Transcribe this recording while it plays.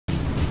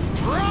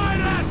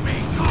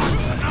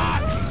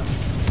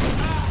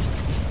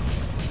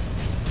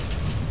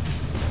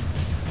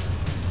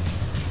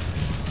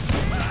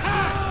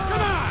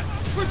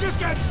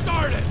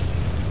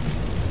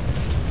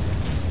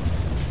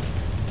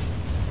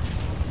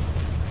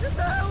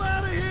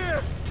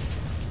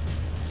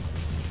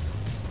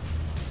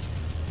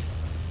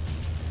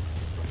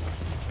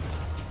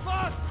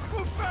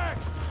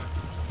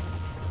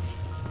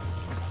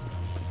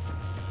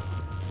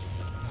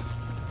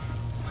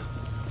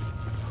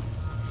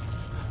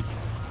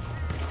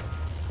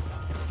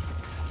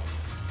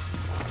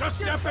Just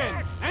step in!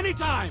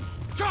 Anytime!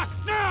 Chuck,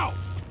 now!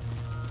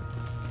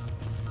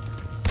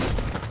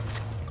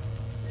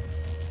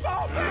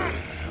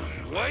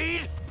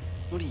 Wade?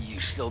 What are you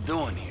still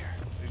doing here?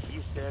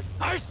 You said...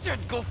 I said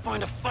go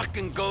find a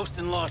fucking ghost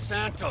in Los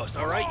Santos,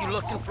 all right? You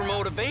looking for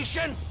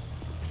motivation?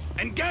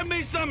 And get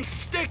me some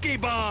sticky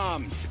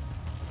bombs!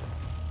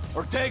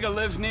 Ortega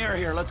lives near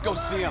here. Let's go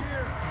see him.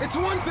 It's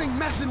one thing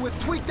messing with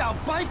tweaked-out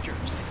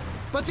bikers,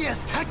 but the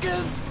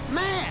Aztecas?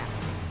 Man!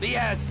 The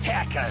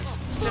Aztecas.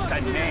 It's just a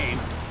name.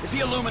 Is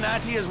he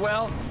Illuminati as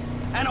well?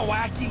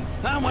 Anunnaki?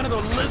 Not one of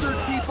those lizard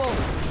people?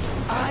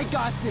 I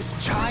got this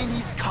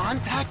Chinese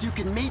contact you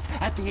can meet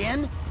at the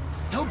inn.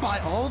 He'll buy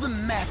all the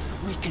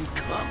meth we can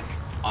cook.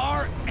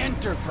 Our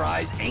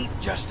enterprise ain't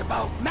just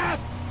about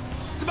meth.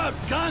 It's about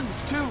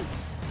guns, too.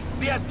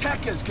 The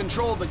Aztecas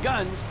control the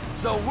guns,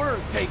 so we're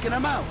taking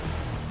them out.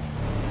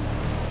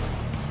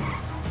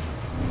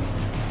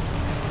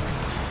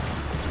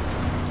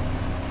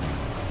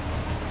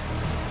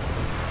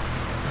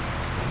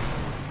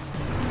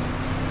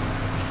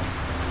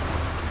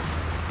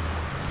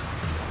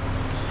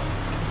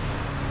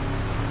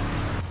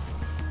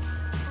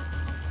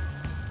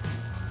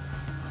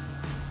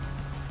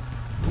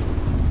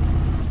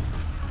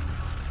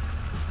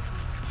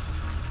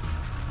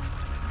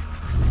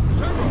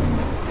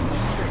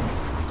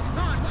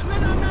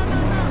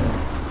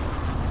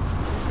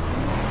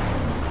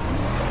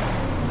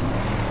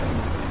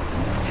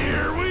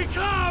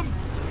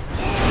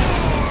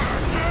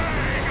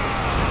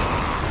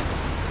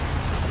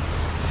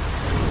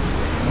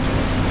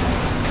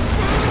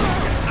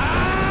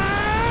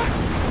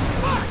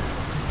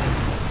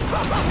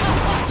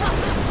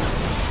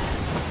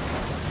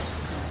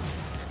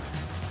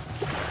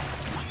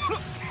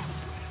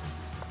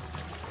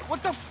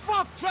 What the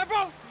fuck,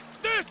 Trevor?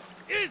 This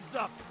is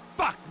the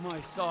fuck,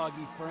 my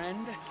soggy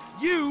friend.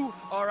 You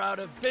are out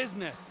of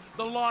business.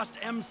 The Lost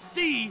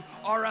MC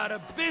are out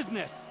of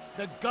business.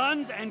 The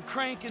guns and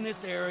crank in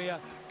this area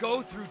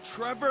go through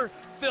Trevor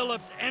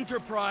Phillips'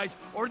 enterprise,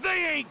 or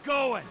they ain't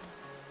going.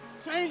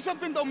 Saying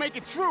something don't make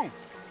it true.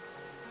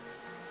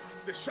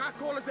 The shot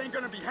callers ain't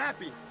gonna be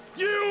happy.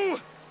 You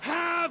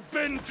have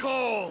been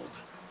told.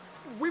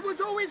 We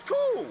was always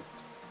cool.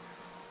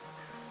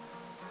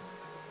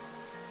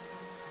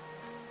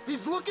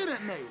 He's looking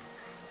at me.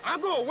 I'll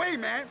go away,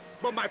 man,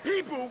 but my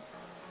people,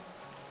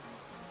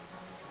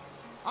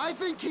 I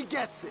think he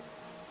gets it.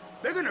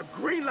 they're gonna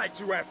greenlight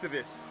you after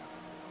this.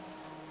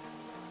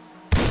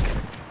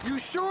 You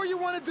sure you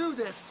want to do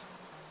this?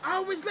 I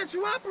always let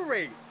you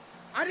operate.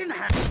 I didn't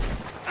have...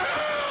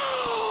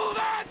 Oh,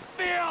 that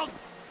feels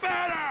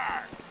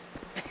better!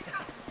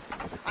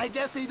 I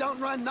guess he don't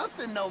run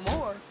nothing no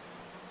more.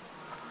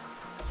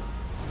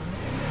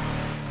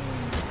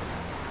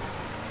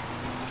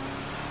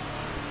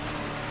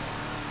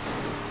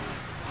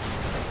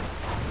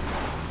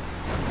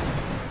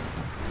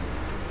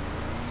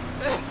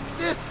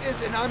 This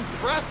is an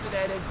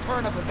unprecedented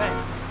turn of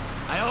events.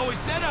 I always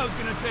said I was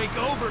gonna take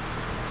over.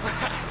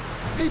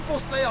 People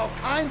say all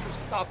kinds of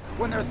stuff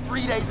when they're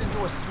 3 days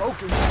into a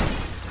smoking party.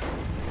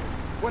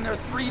 When they're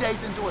 3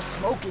 days into a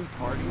smoking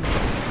party.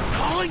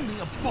 Calling me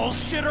a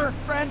bullshitter,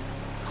 friend?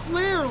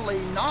 Clearly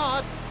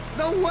not.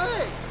 No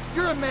way.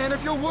 You're a man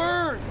of your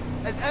word,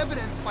 as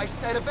evidenced by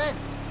said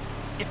events.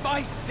 If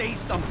I say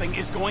something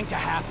is going to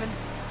happen,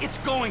 it's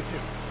going to.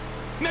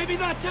 Maybe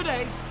not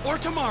today or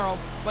tomorrow,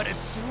 but as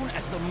soon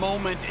as the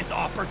moment is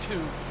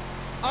opportune.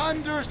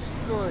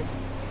 Understood.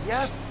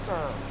 Yes,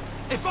 sir.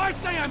 If I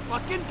say I'm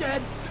fucking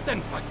dead,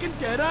 then fucking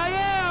dead I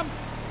am.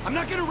 I'm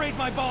not gonna raise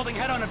my balding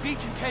head on a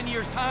beach in 10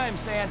 years' time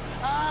saying,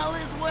 all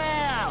is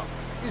well.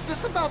 Is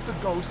this about the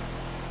ghost?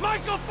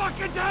 Michael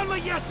fucking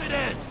Townley, yes it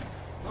is.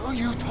 Oh,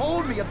 you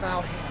told me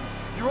about him.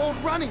 Your old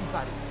running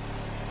buddy.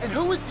 And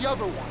who was the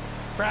other one?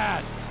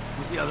 Brad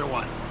was the other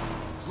one.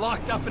 He's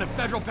locked up in a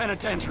federal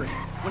penitentiary.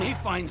 When he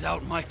finds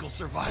out Michael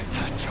survived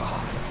that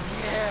job.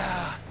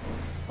 Yeah.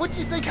 What do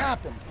you think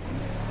happened?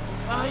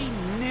 If I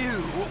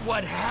knew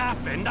what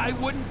happened, I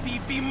wouldn't be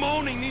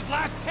bemoaning these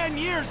last 10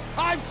 years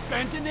I've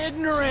spent in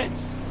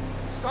ignorance.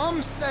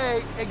 Some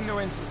say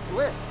ignorance is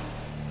bliss.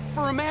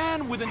 For a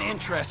man with an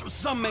interest,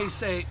 some may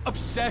say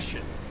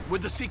obsession,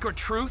 with the secret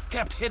truth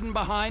kept hidden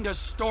behind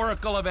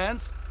historical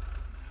events.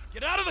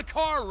 Get out of the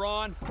car,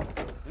 Ron.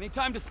 Any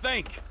time to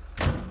think.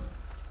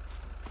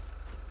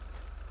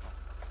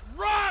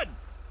 Run!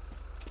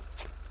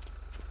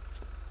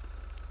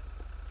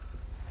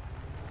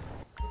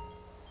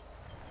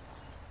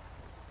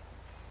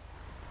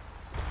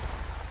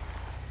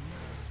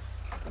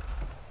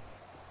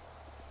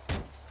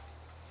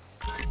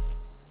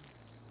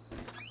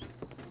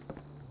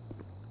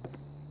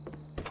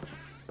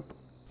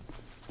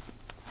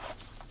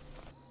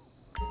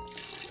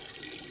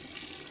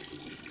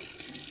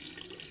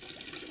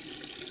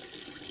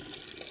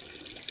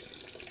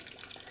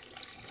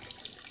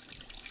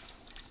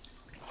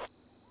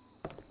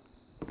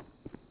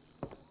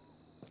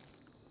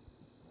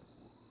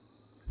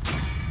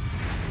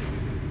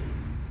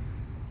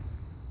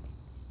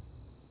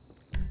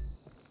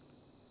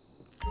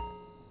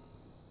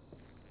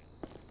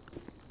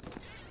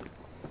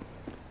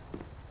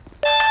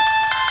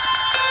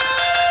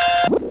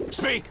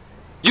 Speak!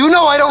 You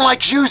know I don't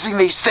like using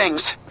these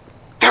things.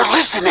 They're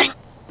listening.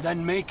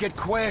 Then make it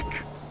quick.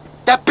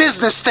 That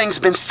business thing's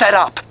been set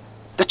up.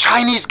 The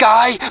Chinese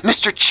guy,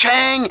 Mr.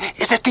 Chang,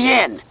 is at the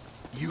inn.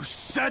 You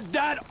said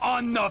that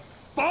on the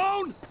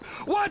phone?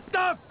 What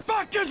the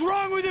fuck is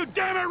wrong with you,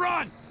 damn it,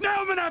 Ron? Now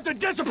I'm gonna have to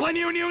discipline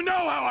you, and you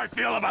know how I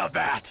feel about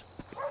that.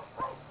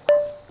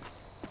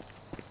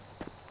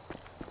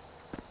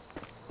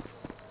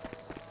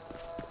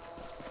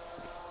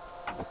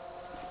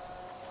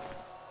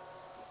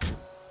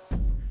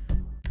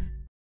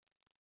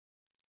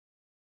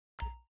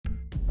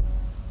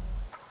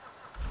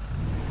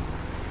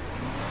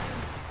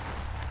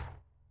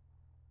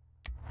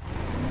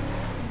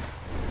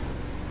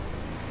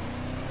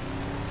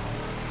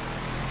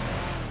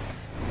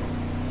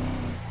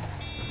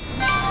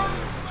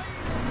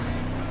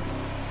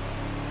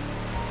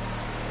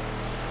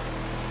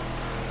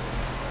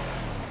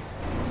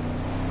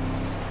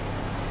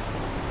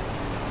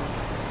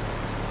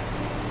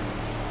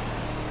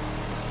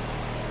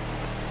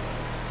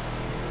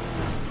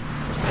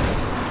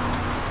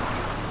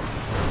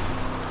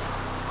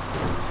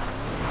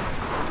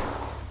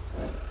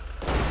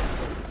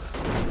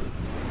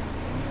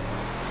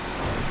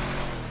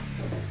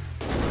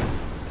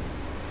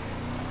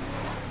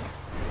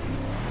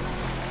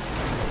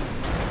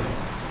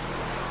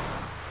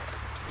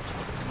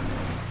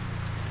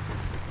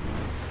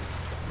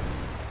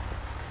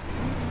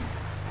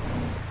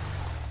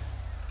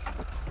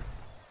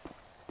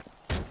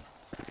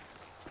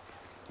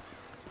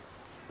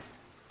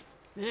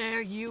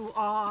 There you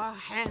are,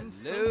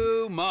 handsome.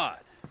 Hello, Maud.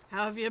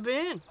 How have you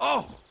been?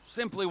 Oh,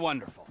 simply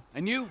wonderful.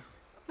 And you?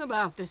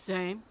 About the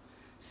same.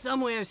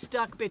 Somewhere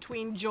stuck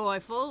between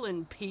joyful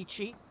and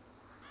peachy.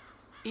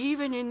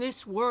 Even in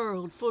this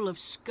world full of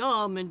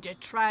scum and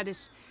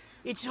detritus,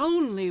 it's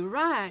only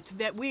right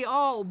that we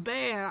all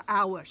bear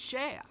our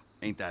share.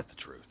 Ain't that the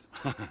truth?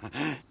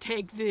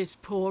 Take this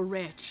poor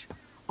wretch,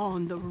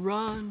 on the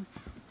run,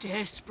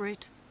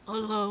 desperate,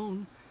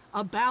 alone,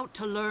 about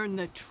to learn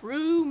the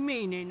true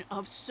meaning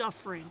of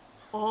suffering,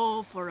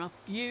 all for a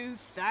few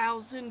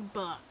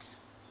 $1,000.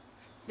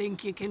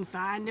 Think you can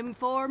find him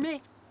for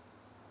me?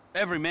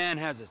 Every man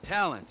has his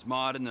talents,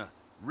 Maud, and the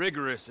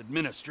rigorous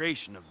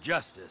administration of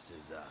justice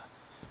is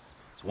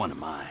one of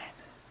mine.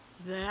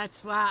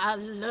 That's why I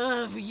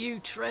love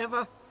you,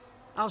 Trevor.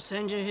 I'll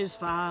send you his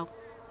file.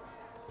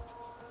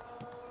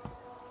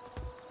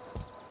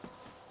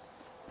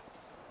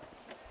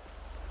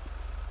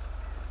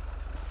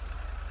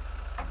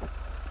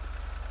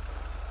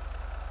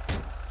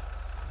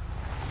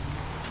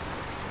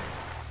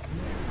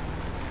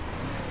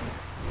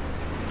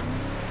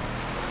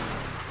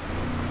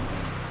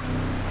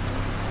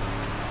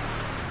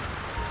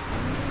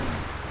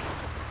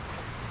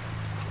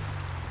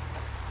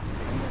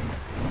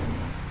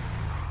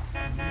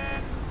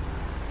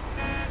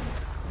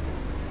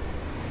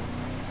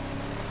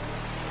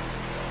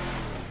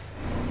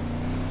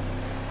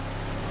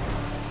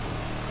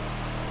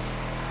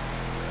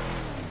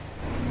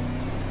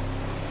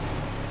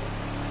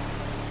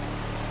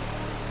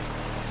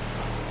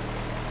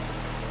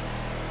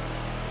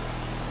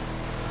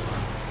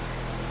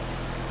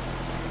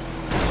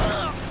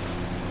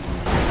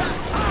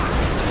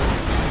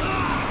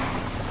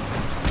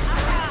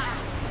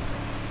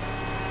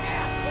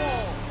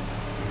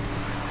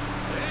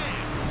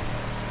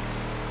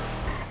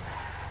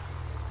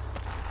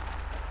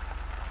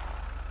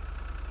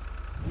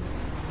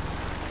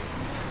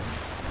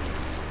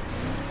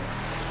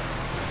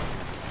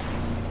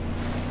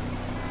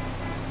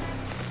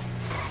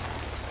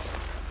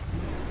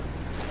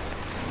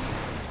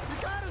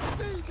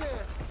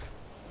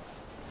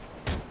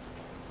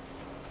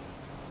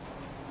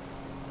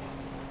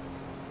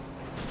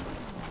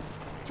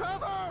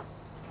 Trevor!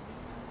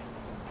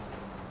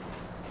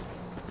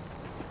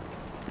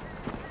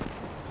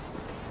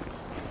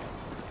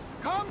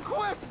 Come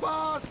quick,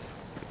 boss!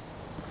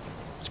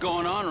 What's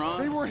going on,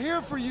 Ron? They were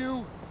here for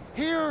you.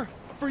 Here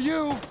for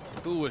you.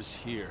 Who was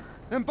here?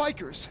 Them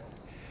bikers.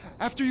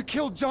 After you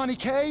killed Johnny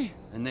K.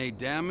 And they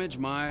damage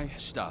my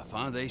stuff,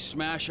 huh? They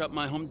smash up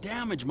my home,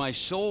 damage my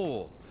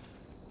soul.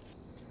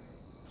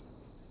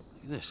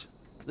 This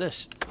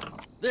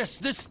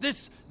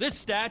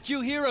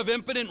statue here of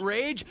impotent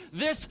rage,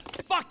 this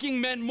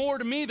fucking meant more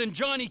to me than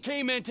Johnny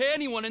K meant to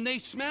anyone, and they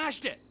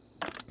smashed it.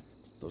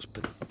 Those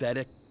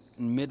pathetic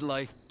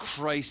midlife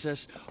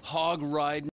crisis, hog riding